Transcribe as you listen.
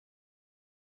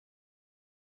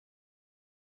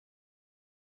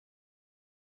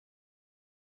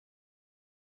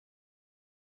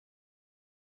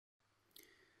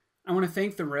I want to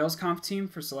thank the RailsConf team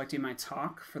for selecting my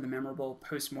talk for the memorable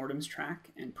POST MORTEMs track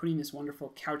and putting this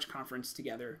wonderful couch conference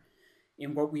together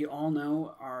in what we all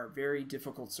know are very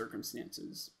difficult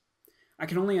circumstances. I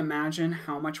can only imagine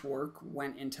how much work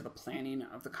went into the planning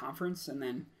of the conference and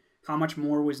then how much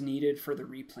more was needed for the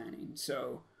replanning.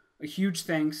 So a huge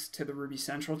thanks to the Ruby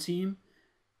Central team.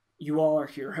 You all are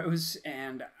heroes,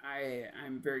 and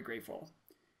I'm very grateful.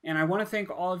 And I want to thank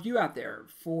all of you out there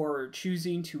for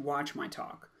choosing to watch my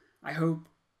talk. I hope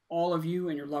all of you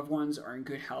and your loved ones are in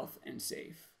good health and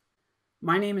safe.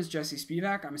 My name is Jesse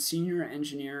Spevack. I'm a senior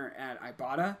engineer at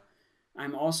Ibotta.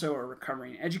 I'm also a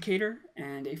recovering educator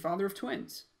and a father of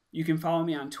twins. You can follow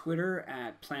me on Twitter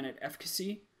at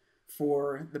PlanetEfficacy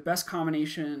for the best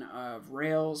combination of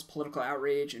Rails, political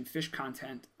outrage, and fish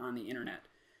content on the internet.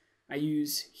 I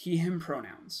use he, him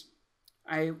pronouns.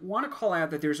 I want to call out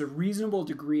that there's a reasonable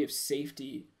degree of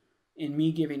safety in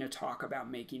me giving a talk about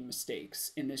making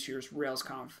mistakes in this year's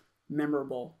RailsConf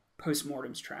memorable POST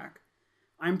MORTEMs track.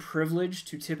 I'm privileged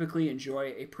to typically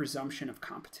enjoy a presumption of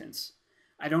competence.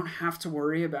 I don't have to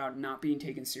worry about not being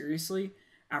taken seriously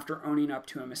after owning up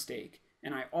to a mistake.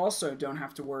 And I also don't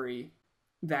have to worry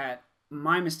that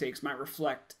my mistakes might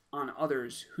reflect on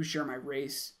others who share my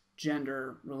race,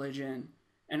 gender, religion,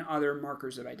 and other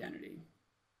markers of identity.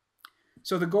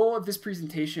 So the goal of this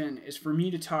presentation is for me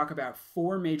to talk about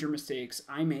 4 major mistakes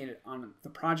I made on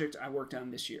the project I worked on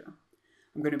this year.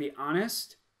 I'm going to be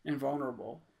honest and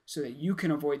vulnerable so that you can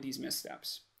avoid these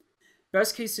missteps.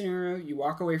 Best case scenario, you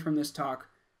walk away from this talk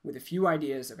with a few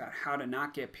ideas about how to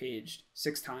not get paged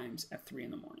 6 times at 3 in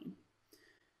the morning.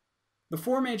 The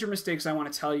 4 major mistakes I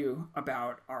want to tell you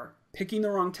about are picking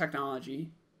the wrong technology,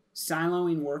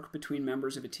 siloing work between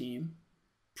members of a team,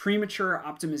 premature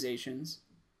optimizations,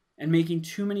 and making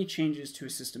too many changes to a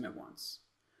system at once.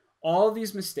 All of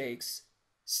these mistakes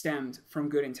stemmed from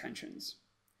good intentions,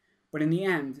 but in the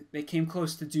end, they came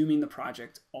close to dooming the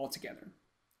project altogether.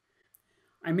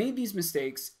 I made these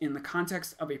mistakes in the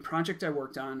context of a project I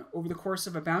worked on over the course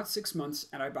of about 6 months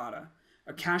at Ibotta,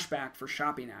 a cashback for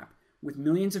shopping app with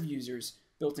millions of users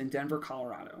built in Denver,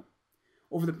 Colorado.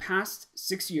 Over the past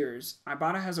 6 years,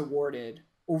 Ibotta has awarded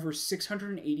over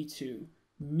 $682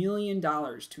 million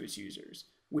to its users,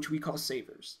 which we call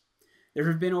savers. There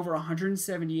have been over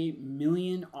 178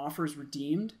 million offers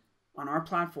redeemed on our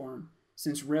platform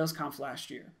since RailsConf last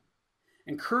year.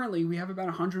 And currently, we have about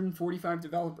 145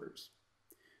 developers.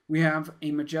 We have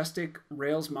a majestic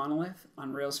Rails monolith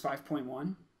on Rails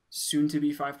 5.1, soon to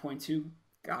be 5.2,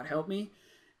 God help me.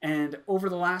 And over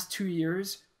the last 2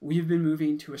 years, we've been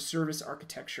moving to a service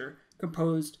architecture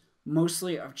composed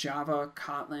mostly of Java,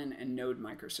 Kotlin, and Node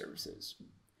microservices.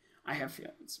 I have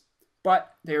feelings,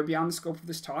 but they are beyond the scope of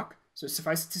this talk. So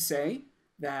suffice it to say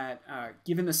that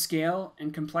given the scale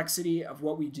and complexity of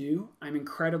what we do, I'm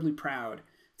incredibly proud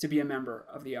to be a member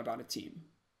of the Ibotta team.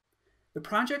 The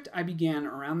project I began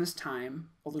around this time,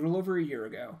 a little over a year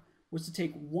ago, was to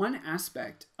take one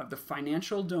aspect of the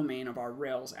financial domain of our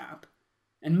Rails app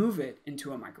and move it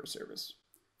into a microservice.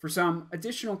 For some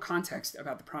additional context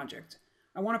about the project,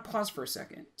 I want to pause for a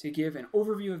second to give an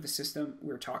overview of the system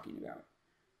we're talking about.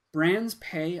 Brands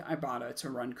pay Ibotta to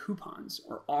run coupons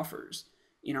or offers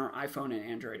in our iPhone and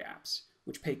Android apps,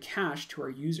 which pay cash to our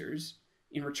users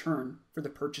in return for the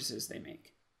purchases they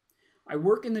make. I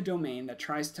work in the domain that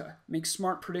tries to make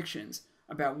smart predictions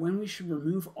about when we should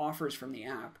remove offers from the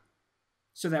app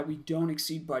so that we don't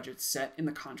exceed budgets set in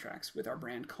the contracts with our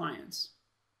brand clients.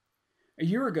 A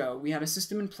year ago, we had a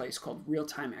system in place called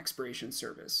Real-Time Expiration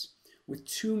Service with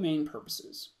 2 main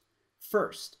purposes.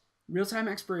 First, Real-Time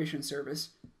Expiration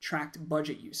Service tracked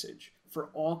budget usage for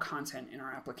all content in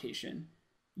our application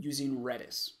using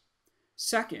Redis.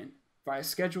 Second, via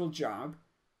scheduled job,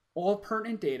 all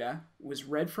pertinent data was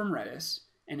read from Redis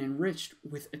and enriched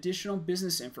with additional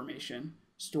business information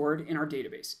stored in our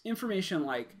database, information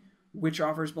like which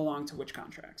offers belong to which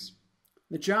contracts.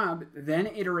 The job then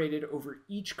iterated over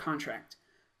each contract,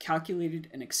 calculated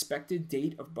an expected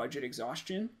date of budget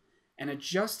exhaustion, and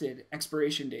adjusted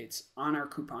expiration dates on our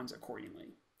coupons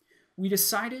accordingly. We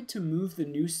decided to move the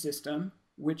new system,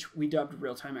 which we dubbed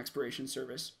Real-Time Expiration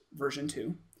Service version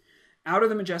 2, out of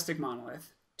the majestic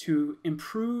monolith to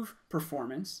improve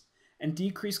performance and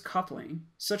decrease coupling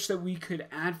such that we could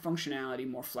add functionality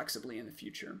more flexibly in the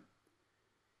future.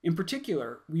 In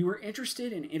particular, we were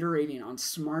interested in iterating on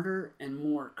smarter and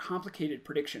more complicated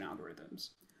prediction algorithms.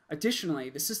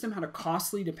 Additionally, the system had a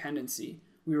costly dependency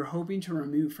we were hoping to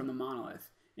remove from the monolith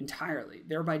entirely,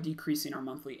 thereby decreasing our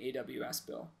monthly AWS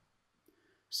bill.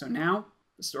 So now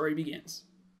the story begins.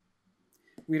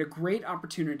 We had a great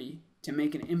opportunity to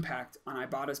make an impact on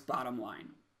Ibotta's bottom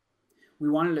line. We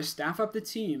wanted to staff up the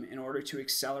team in order to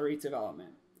accelerate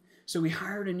development. So we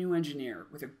hired a new engineer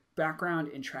with a background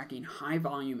in tracking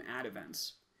high-volume ad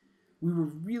events. We were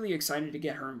really excited to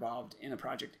get her involved in the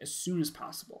project as soon as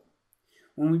possible.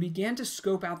 When we began to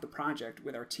scope out the project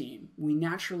with our team, we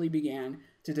naturally began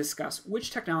to discuss which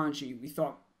technology we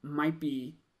thought might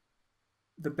be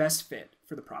the best fit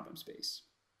for the problem space.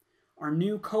 Our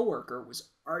new coworker was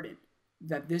ardent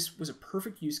that this was a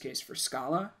perfect use case for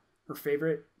Scala, her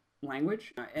favorite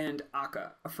language, and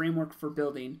Akka, a framework for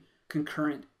building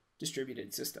concurrent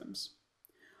distributed systems.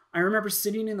 I remember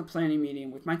sitting in the planning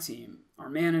meeting with my team, our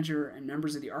manager, and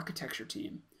members of the architecture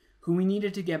team, who we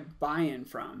needed to get buy-in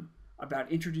from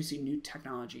about introducing new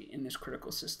technology in this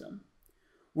critical system.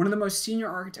 One of the most senior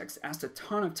architects asked a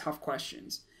ton of tough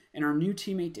questions, and our new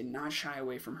teammate did not shy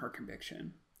away from her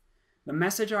conviction. The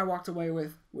message I walked away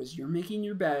with was, you're making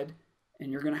your bed,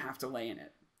 and you're going to have to lay in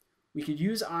it. We could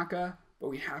use Akka, but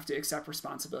we have to accept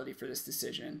responsibility for this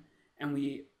decision, and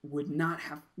we would not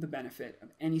have the benefit of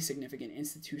any significant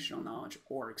institutional knowledge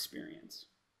or experience.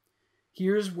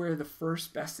 Here's where the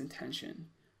first best intention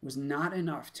was not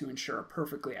enough to ensure a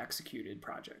perfectly executed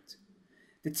project.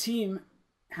 The team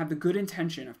had the good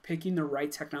intention of picking the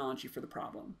right technology for the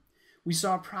problem. We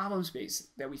saw a problem space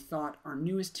that we thought our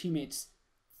newest teammates'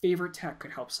 favorite tech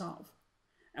could help solve.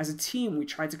 As a team, we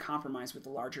tried to compromise with the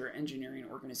larger engineering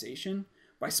organization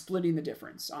by splitting the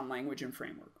difference on language and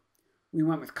framework. We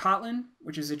went with Kotlin,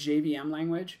 which is a JVM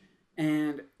language,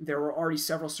 and there were already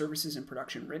several services in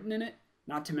production written in it,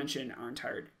 not to mention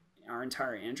our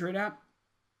entire Android app.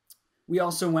 We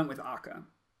also went with Akka.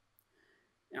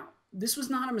 Now, this was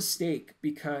not a mistake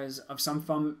because of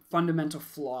some fundamental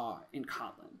flaw in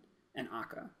Kotlin and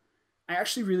Akka. I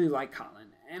actually really like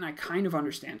Kotlin, and I kind of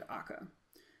understand Akka.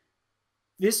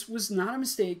 This was not a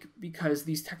mistake because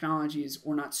these technologies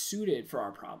were not suited for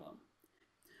our problem.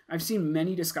 I've seen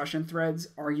many discussion threads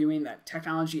arguing that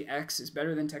technology X is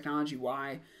better than technology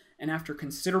Y, and after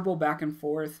considerable back and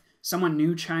forth, someone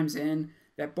new chimes in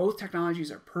that both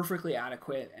technologies are perfectly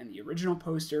adequate and the original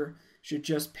poster should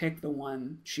just pick the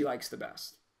one she likes the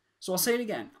best. So I'll say it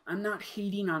again, I'm not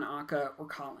hating on Akka or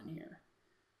Kotlin here.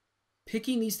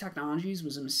 Picking these technologies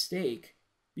was a mistake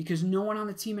because no one on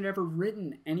the team had ever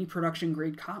written any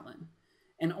production-grade Kotlin,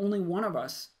 and only one of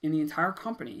us in the entire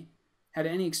company had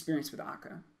any experience with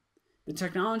Akka. The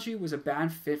technology was a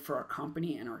bad fit for our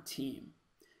company and our team.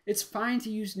 It's fine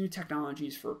to use new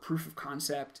technologies for a proof of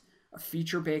concept, a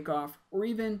feature bake-off, or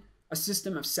even a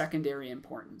system of secondary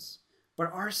importance.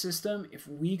 But our system, if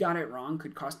we got it wrong,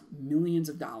 could cost millions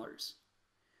of dollars.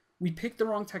 We picked the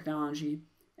wrong technology,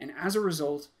 and as a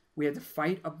result, we had to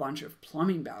fight a bunch of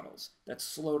plumbing battles that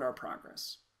slowed our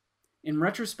progress. In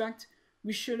retrospect,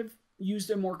 we should have used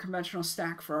a more conventional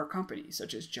stack for our company,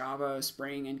 such as Java,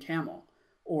 Spring, and Camel.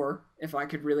 Or, if I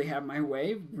could really have my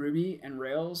way, Ruby and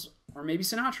Rails, or maybe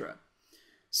Sinatra.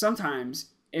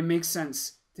 Sometimes it makes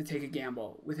sense to take a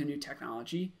gamble with a new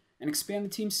technology and expand the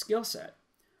team's skill set.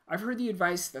 I've heard the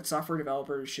advice that software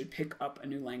developers should pick up a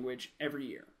new language every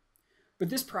year. But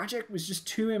this project was just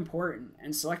too important,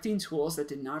 and selecting tools that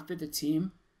did not fit the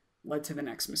team led to the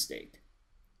next mistake.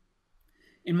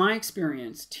 In my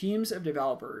experience, teams of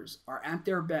developers are at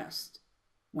their best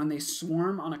when they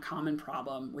swarm on a common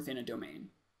problem within a domain.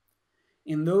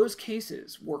 In those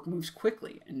cases, work moves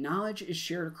quickly and knowledge is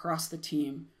shared across the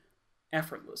team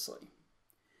effortlessly.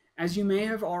 As you may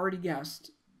have already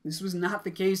guessed, this was not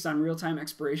the case on Real-Time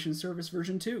Expiration Service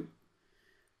version 2.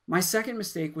 My second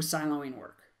mistake was siloing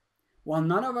work. While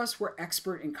none of us were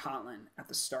expert in Kotlin at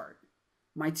the start,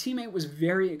 my teammate was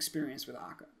very experienced with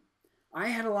Akka. I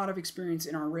had a lot of experience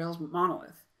in our Rails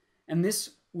monolith, and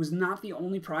this was not the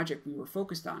only project we were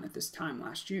focused on at this time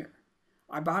last year.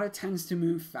 Ibotta tends to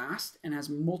move fast and has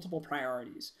multiple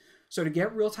priorities, so to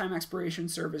get Real-Time Expiration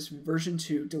Service version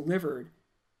 2 delivered,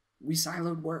 we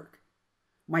siloed work.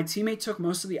 My teammate took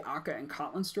most of the Akka and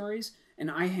Kotlin stories, and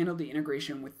I handled the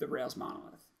integration with the Rails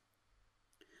monolith.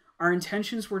 Our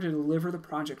intentions were to deliver the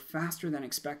project faster than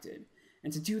expected,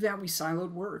 and to do that we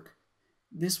siloed work.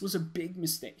 This was a big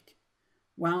mistake.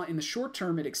 While in the short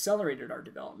term it accelerated our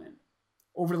development,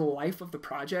 over the life of the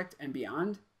project and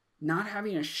beyond, not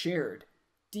having a shared,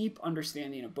 deep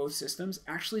understanding of both systems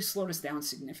actually slowed us down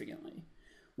significantly.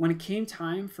 When it came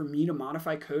time for me to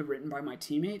modify code written by my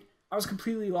teammate, I was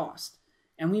completely lost,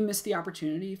 and we missed the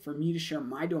opportunity for me to share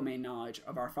my domain knowledge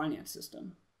of our finance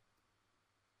system.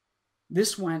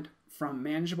 This went from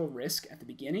manageable risk at the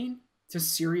beginning to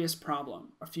serious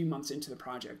problem a few months into the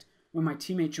project when my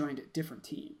teammate joined a different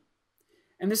team.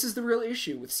 And this is the real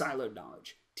issue with siloed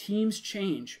knowledge. Teams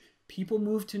change, people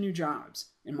move to new jobs.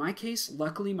 In my case,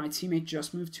 luckily my teammate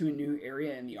just moved to a new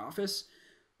area in the office,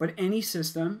 But any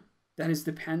system that is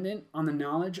dependent on the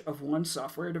knowledge of one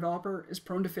software developer is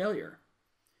prone to failure.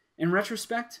 In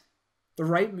retrospect, the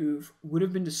right move would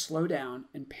have been to slow down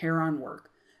and pair on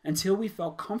work until we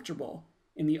felt comfortable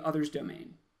in the other's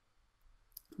domain.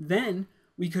 Then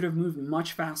we could have moved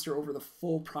much faster over the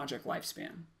full project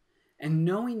lifespan. And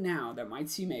knowing now that my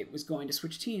teammate was going to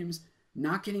switch teams,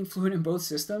 not getting fluent in both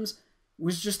systems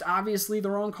was just obviously the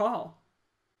wrong call.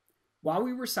 While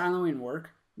we were siloing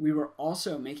work, we were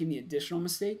also making the additional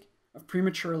mistake of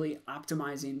prematurely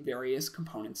optimizing various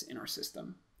components in our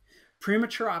system.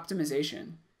 Premature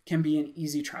optimization can be an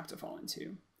easy trap to fall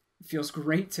into. It feels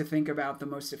great to think about the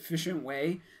most efficient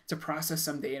way to process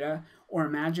some data or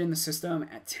imagine the system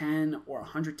at 10 or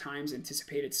 100 times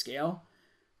anticipated scale.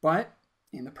 But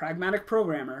in The Pragmatic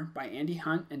Programmer by Andy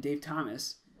Hunt and Dave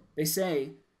Thomas, they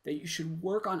say that you should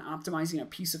work on optimizing a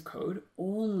piece of code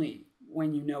only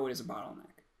when you know it is a bottleneck.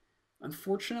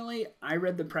 Unfortunately, I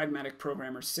read The Pragmatic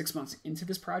Programmer 6 months into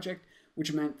this project,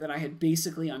 which meant that I had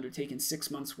basically undertaken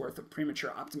 6 months worth of premature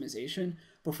optimization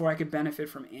before I could benefit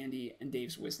from Andy and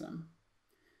Dave's wisdom.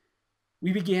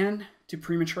 We began to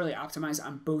prematurely optimize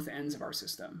on both ends of our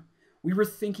system. We were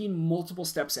thinking multiple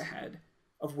steps ahead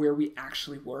of where we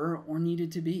actually were or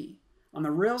needed to be. On the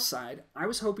Rails side, I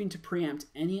was hoping to preempt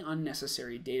any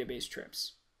unnecessary database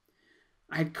trips.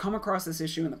 I had come across this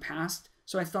issue in the past,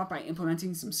 so I thought by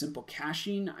implementing some simple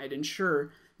caching, I'd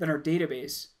ensure that our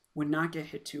database would not get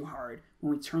hit too hard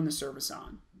when we turned the service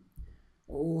on.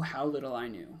 Oh, how little I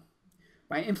knew.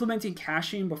 By implementing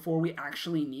caching before we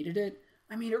actually needed it,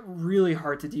 I made it really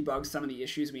hard to debug some of the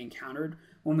issues we encountered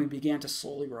when we began to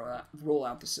slowly roll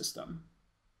out the system.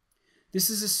 This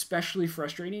is especially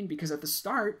frustrating because at the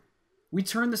start, we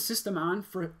turned the system on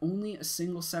for only a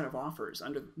single set of offers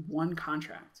under one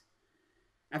contract.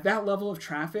 At that level of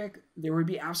traffic, there would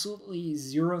be absolutely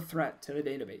zero threat to the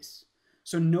database.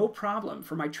 So no problem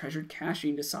for my treasured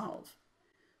caching to solve.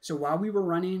 So while we were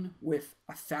running with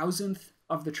 1,000th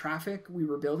of the traffic we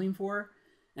were building for,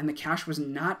 and the cache was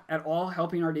not at all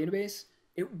helping our database,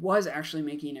 it was actually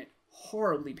making it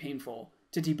horribly painful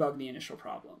to debug the initial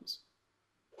problems.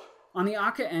 On the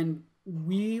Akka end,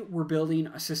 we were building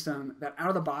a system that out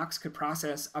of the box could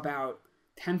process about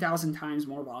 10,000 times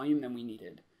more volume than we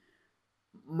needed.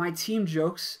 My team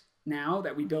jokes now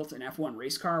that we built an F1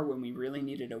 race car when we really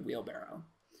needed a wheelbarrow.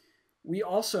 We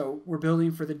also were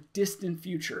building for the distant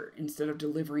future instead of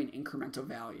delivering incremental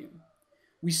value.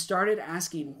 We started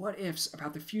asking what ifs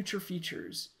about the future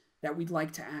features that we'd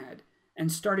like to add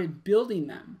and started building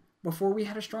them before we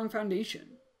had a strong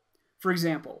foundation. For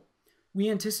example, we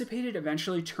anticipated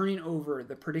eventually turning over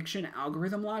the prediction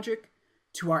algorithm logic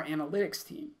to our analytics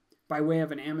team by way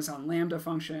of an Amazon Lambda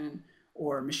function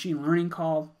or machine learning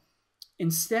call.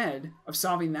 Instead of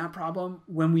solving that problem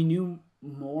when we knew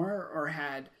more or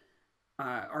had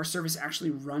our service actually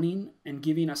running and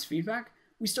giving us feedback,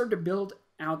 we started to build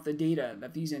out the data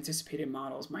that these anticipated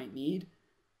models might need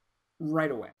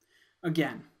right away.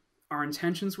 Again, our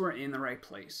intentions were in the right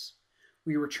place.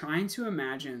 We were trying to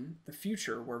imagine the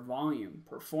future where volume,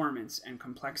 performance, and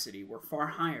complexity were far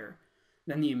higher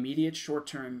than the immediate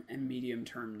short-term and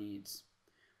medium-term needs.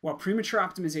 While premature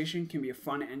optimization can be a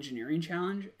fun engineering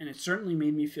challenge, and it certainly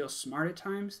made me feel smart at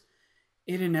times,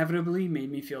 it inevitably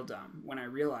made me feel dumb when I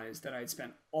realized that I had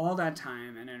spent all that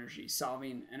time and energy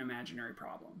solving an imaginary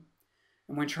problem.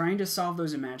 And when trying to solve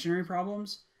those imaginary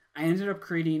problems, I ended up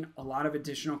creating a lot of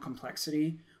additional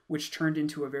complexity, which turned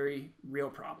into a very real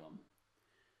problem.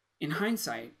 In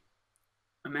hindsight,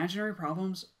 imaginary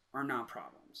problems are not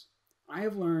problems. I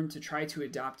have learned to try to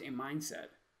adopt a mindset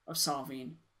of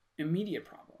solving immediate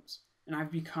problems, and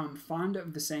I've become fond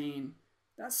of the saying,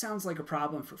 that sounds like a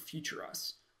problem for future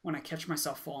us, when I catch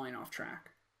myself falling off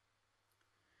track.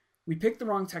 We picked the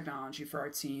wrong technology for our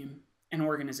team and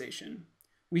organization.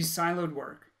 We siloed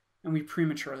work, and we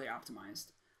prematurely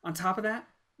optimized. On top of that,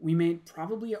 we made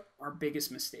probably our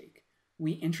biggest mistake.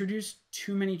 We introduced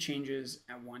too many changes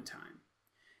at one time.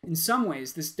 In some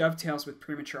ways, this dovetails with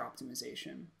premature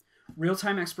optimization.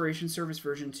 Real-time expiration service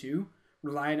version 2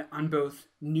 relied on both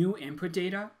new input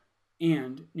data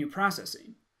and new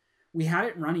processing. We had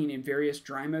it running in various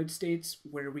dry mode states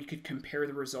where we could compare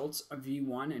the results of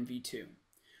V1 and V2.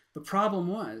 The problem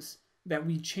was that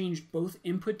we changed both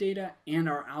input data and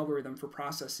our algorithm for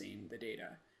processing the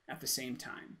data at the same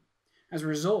time. As a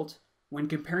result, when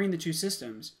comparing the two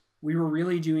systems, we were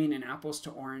really doing an apples to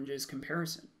oranges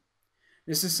comparison.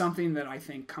 This is something that I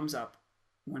think comes up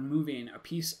when moving a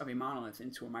piece of a monolith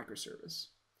into a microservice.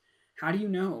 How do you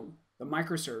know the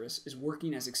microservice is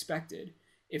working as expected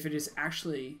if it is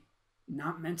actually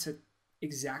not meant to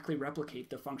exactly replicate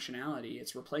the functionality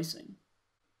it's replacing?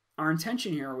 Our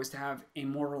intention here was to have a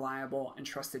more reliable and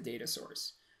trusted data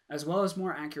source, as well as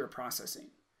more accurate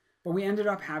processing. But we ended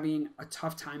up having a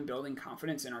tough time building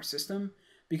confidence in our system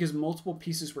because multiple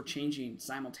pieces were changing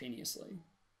simultaneously.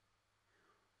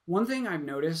 One thing I've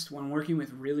noticed when working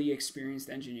with really experienced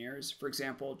engineers, for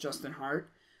example, Justin Hart,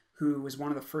 who was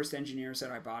one of the first engineers at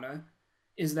Ibotta,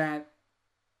 is that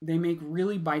they make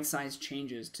really bite-sized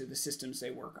changes to the systems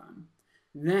they work on.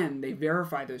 Then they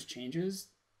verify those changes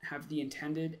have the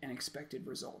intended and expected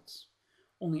results.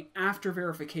 Only after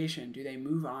verification do they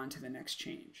move on to the next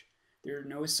change. There are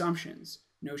no assumptions,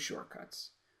 no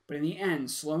shortcuts. But in the end,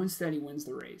 slow and steady wins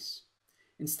the race.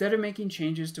 Instead of making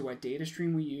changes to what data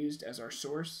stream we used as our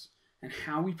source and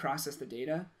how we process the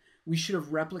data, we should have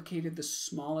replicated the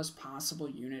smallest possible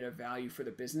unit of value for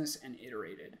the business and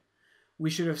iterated.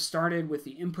 We should have started with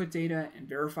the input data and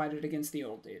verified it against the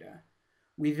old data.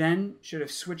 We then should have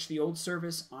switched the old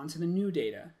service onto the new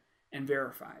data and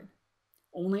verified.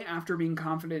 Only after being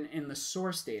confident in the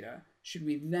source data should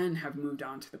we then have moved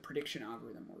on to the prediction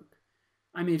algorithm work.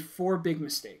 I made 4 big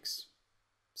mistakes.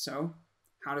 So,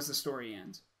 how does the story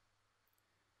end?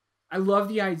 I love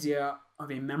the idea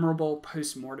of a memorable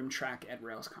post-mortem track at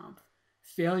RailsConf.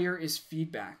 Failure is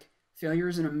feedback. Failure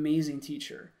is an amazing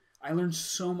teacher. I learned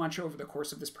so much over the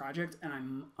course of this project, and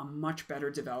I'm a much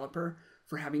better developer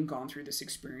for having gone through this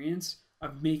experience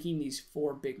of making these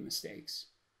 4 big mistakes.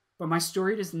 But my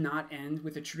story does not end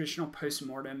with a traditional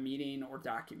post-mortem meeting or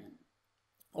document,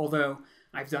 although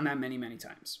I've done that many, many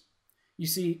times. You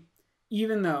see,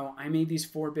 even though I made these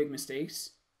 4 big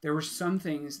mistakes, there were some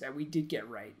things that we did get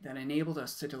right that enabled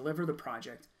us to deliver the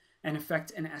project and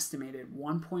affect an estimated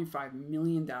 $1.5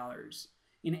 million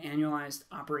in annualized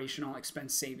operational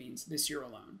expense savings this year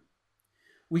alone.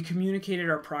 We communicated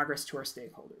our progress to our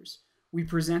stakeholders. We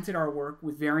presented our work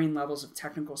with varying levels of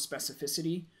technical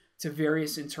specificity to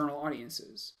various internal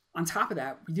audiences. On top of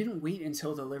that, we didn't wait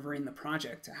until delivering the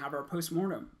project to have our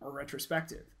postmortem or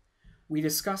retrospective. We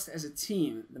discussed as a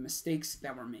team the mistakes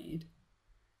that were made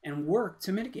and worked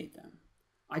to mitigate them.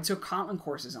 I took Kotlin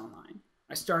courses online.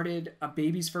 I started a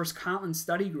baby's first Kotlin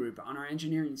study group on our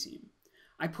engineering team.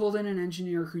 I pulled in an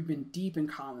engineer who'd been deep in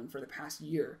Kotlin for the past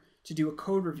year to do a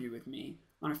code review with me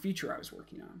on a feature I was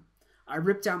working on. I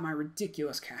ripped out my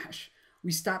ridiculous cache.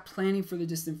 We stopped planning for the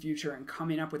distant future and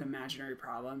coming up with imaginary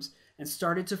problems and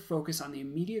started to focus on the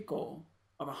immediate goal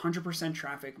of 100%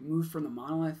 traffic moved from the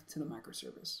monolith to the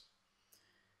microservice.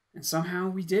 And somehow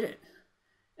we did it.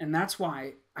 And that's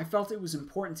why I felt it was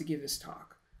important to give this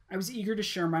talk. I was eager to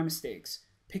share my mistakes,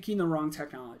 picking the wrong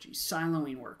technology,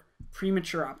 siloing work,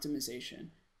 premature optimization,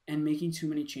 and making too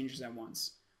many changes at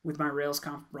once with my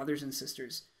RailsConf brothers and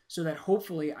sisters so that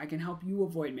hopefully I can help you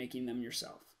avoid making them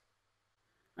yourself.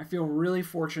 I feel really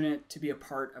fortunate to be a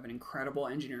part of an incredible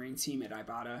engineering team at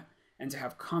Ibotta and to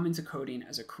have come into coding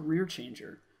as a career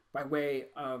changer by way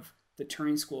of the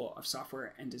Turing School of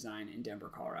Software and Design in Denver,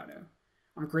 Colorado.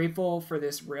 I'm grateful for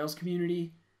this Rails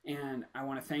community, and I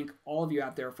want to thank all of you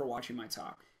out there for watching my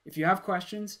talk. If you have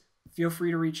questions, feel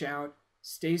free to reach out.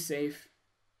 Stay safe,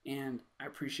 and I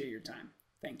appreciate your time.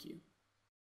 Thank you.